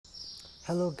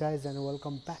Hello guys and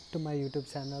welcome back to my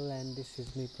YouTube channel and this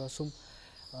is me Prasum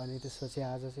अनि त्यसपछि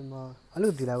आज चाहिँ म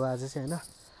अलिक ढिला भयो आज चाहिँ हैन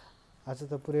आज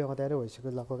त पुरै अँध्यारो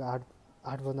भइसक्यो लगभग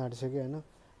 8 बज्न आँटिसक्यो हैन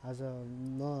आज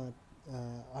म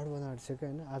 8 बज्न आँटिसक्यो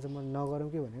हैन आज म नगरौँ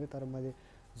कि भनेको तर मैले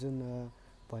जुन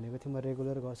भनेको थिएँ म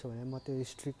रेगुलर गर्छु भने म त्यो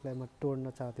स्ट्रिकलाई म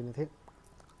तोड्न चाहदिन थिएँ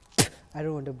I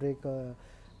don't want to brake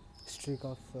strict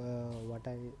of what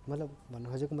I मतलब भन्न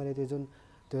खोजेको मैले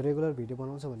त्यो रेगुलर भिडियो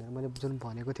बनाउँछ भनेर मैले जुन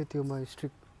भनेको थिएँ त्यो म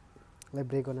स्ट्रिकलाई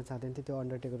ब्रेक गर्न चाहदिनँ त्यो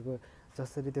अन्डरटेकरको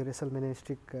जसरी त्यो रेसलमेनिया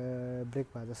स्ट्रिक ब्रेक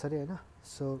भयो जसरी हैन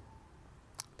सो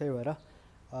त्यही भएर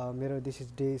मेरो दिस इज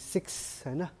डे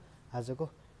 6 हैन आजको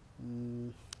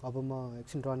अब म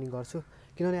एकछिन रनिङ गर्छु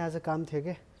किनभने आज काम थियो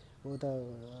के उता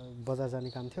बजार जाने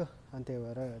काम थियो अनि त्यही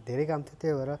भएर धेरै काम थियो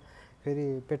त्यही भएर फेरि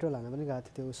पेट्रोल हाल्न पनि गएको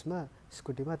थियो त्यो उसमा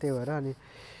स्कुटीमा त्यही भएर अनि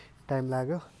टाइम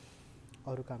लाग्यो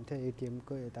अरू काम थियो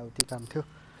एटिएमको यताउति काम थियो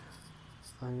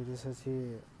अनि त्यसपछि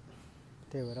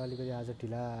त्यही भएर अलिकति आज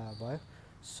ढिला भयो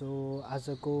सो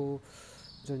आजको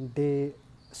जुन डे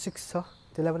 6 छ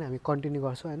त्यसलाई पनि हामी कन्टिन्यू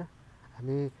गर्छौँ हैन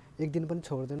हामी एक दिन पनि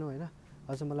छोड्दैनौँ हैन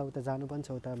अझ मलाई उता जानु पनि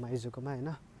छ उता माइजोकोमा हैन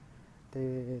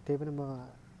त्यही पनि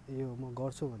म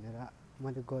गर्छु भनेर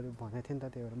मैले भनेको थिएँ नि त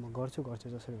त्यही भएर म गर्छु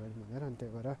जसरी भए भनेर अनि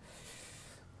त्यही भएर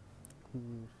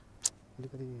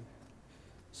अलिकति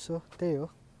सो त्यही हो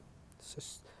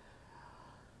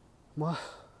म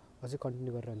अझै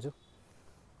कन्टिन्यू गरिरहन्छु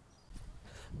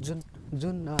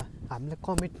जुन हामीले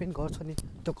कमिटमेन्ट गर्छ नि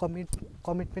त्यो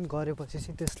कमिटमेन्ट गरेपछि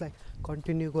चाहिँ त्यसलाई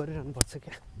कन्टिन्यू गरिरहनुपर्छ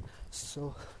क्या सो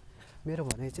मेरो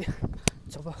भनाइ चाहिँ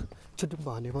जब छुट्टी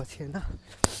भनेपछि हैन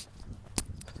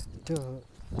त्यो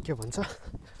के भन्छ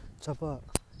जब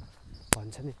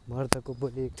भन्छ नि मर्दको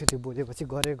बोली एकचोटि बोलेपछि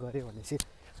गरे भनेपछि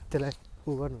त्यसलाई उ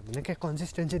गर्नु हुँदैन क्या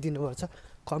कन्सिस्टेन्सी दिनुपर्छ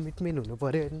कमिटमेन्ट हुनु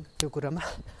पऱ्यो त्यो कुरामा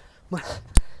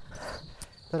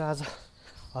तर आज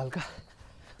हल्का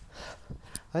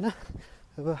हैन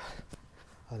अब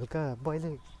हल्का पहिले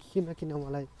किन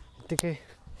मलाई यतिकै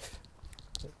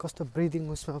कस्तो ब्रिदिङ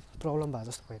उसमा प्रब्लम भयो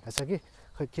जस्तो भइरहेछ कि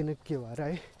खै किन के भएर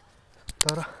है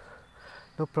तर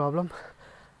नो प्रब्लम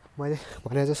मैले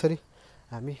भने जसरी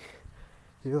हामी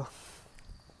यो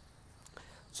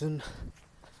जुन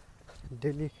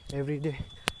एभ्रीडे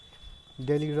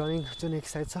डेली रनिङ जुन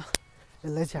एक्सर्साइज छ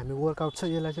यसलाई चाहिँ हामी वर्कआउट छ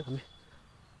यसलाई चाहिँ हामी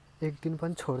एक दिन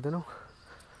पनि छोड्दैनौँ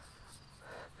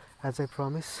as I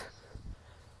promise.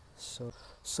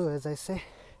 So as I say,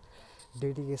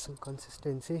 dedication,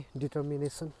 consistency,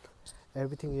 determination,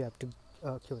 everything you have to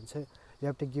you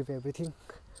have to give everything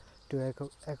to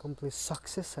accomplish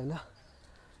success हैन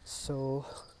so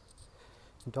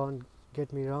don't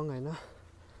get me wrong हैन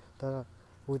तर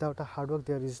without a hard work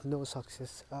there is no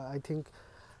success. I think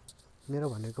मेरो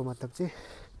भनेको मतलब चाहिँ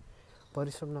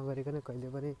परिश्रम नगरिकन कहिले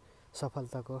पनि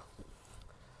सफलताको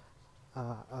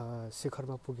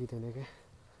शिखरमा पुगिदैन के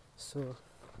सो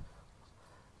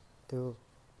त्यो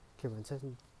के भन्छ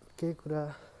केही कुरा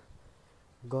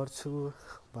गर्छु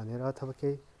भनेर अथवा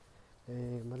केही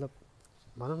मतलब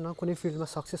भनौँ न कुनै फिल्डमा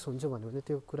सक्सेस हुन्छु भन्यो भने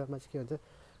त्यो कुरामा चाहिँ के भन्छ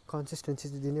कन्सिस्टेन्सी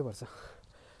चाहिँ दिनैपर्छ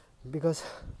बिकज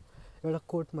एउटा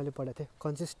कोट मैले पढेको थिएँ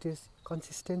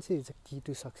consistency is a Ki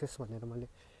to success भनेर मैले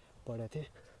पढेको थिएँ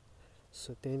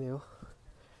सो त्यही नै हो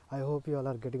I hope you all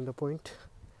are getting the point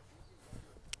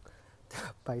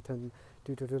Python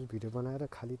tutorial video बनाएर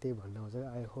खालि त्यही भन्न हुन्छ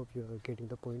I hope you are getting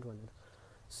the point भनेर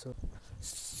सो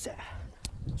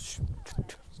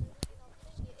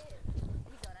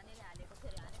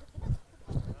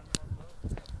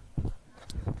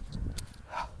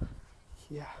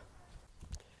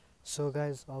सो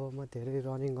गाइज अब म धेरै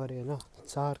रनिङ गरेँ होइन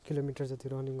 4 किलोमिटर जति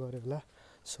रनिङ गरेँ होला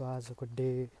सो आजको डे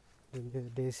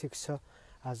 6 छ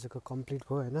आजको कम्प्लिट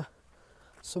भयो होइन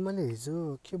सो मैले हिजो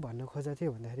के भन्न खोजेको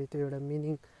थिएँ भन्दाखेरि त्यो एउटा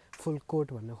मिनिङफुल कोट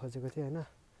भन्न खोजेको थिएँ होइन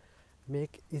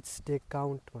मेक इट्स डे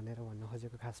काउन्ट भनेर भन्न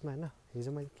खोजेको खासमा होइन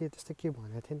हिजो मैले त्यस्तो के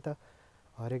भनेको थिएँ नि त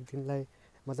हरेक दिनलाई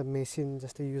मतलब मेसिन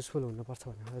जस्तै युजफुल हुनुपर्छ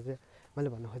भनेर मैले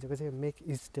भन्न खोजेको चाहिँ मेक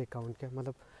इट्स डे काउन्ट क्या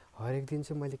मतलब हरेक दिन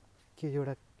चाहिँ मैले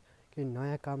केही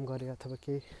नयाँ काम गरेँ अथवा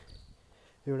केही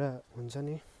एउटा हुन्छ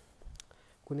नि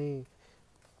कुनै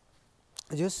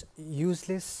जस्ट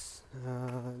युजलेस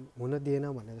हुन दिएन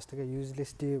भने जस्तो कि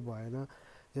युजलेस डे भएन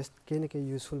जस्ट केही न केही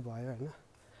युजफुल भयो होइन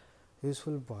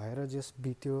युजफुल भएर जस्ट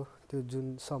बित्यो त्यो जुन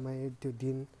समय त्यो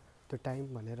दिन त्यो टाइम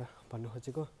भनेर भन्न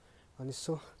खोजेको अनि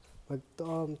सो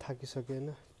एकदम थाकिसक्यो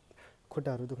होइन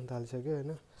खुट्टाहरू दुख्न थालिसक्यो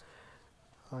होइन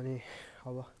अनि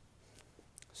अब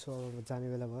सो अब जाने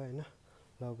बेला भयो होइन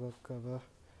लगभग अब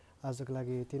आजको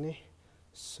लागि यति नै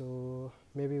so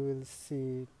maybe will see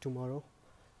tomorrow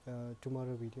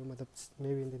video matlab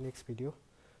maybe in the next video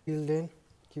till then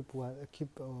keep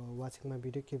watching my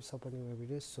video, keep supporting my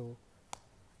videos. So